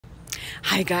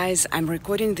Hi guys, I'm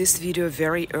recording this video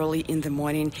very early in the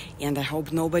morning and I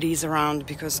hope nobody is around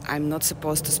because I'm not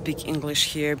supposed to speak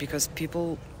English here because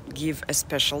people give a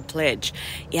special pledge,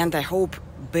 and I hope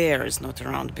bear is not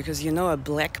around because a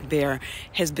black bear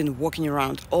has been walking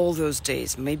around all those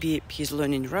days. Maybe he's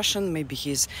learning Russian, maybe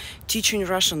he's teaching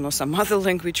Russian or some other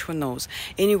language, who knows.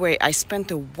 Anyway, I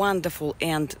spent a wonderful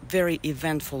and very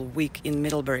eventful week in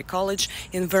Middlebury College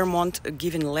in Vermont,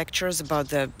 giving lectures about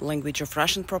the language of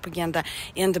Russian propaganda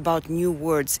and about new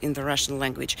words in the Russian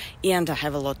language, and I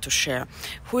have a lot to share.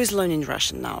 Who is learning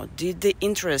Russian now? Did the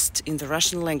interest in the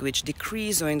Russian language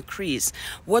decrease or increase?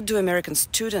 What do American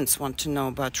students want to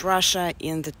know about Russia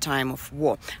in the time of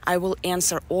war? I will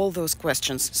answer all those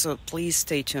questions, so please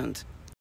stay tuned.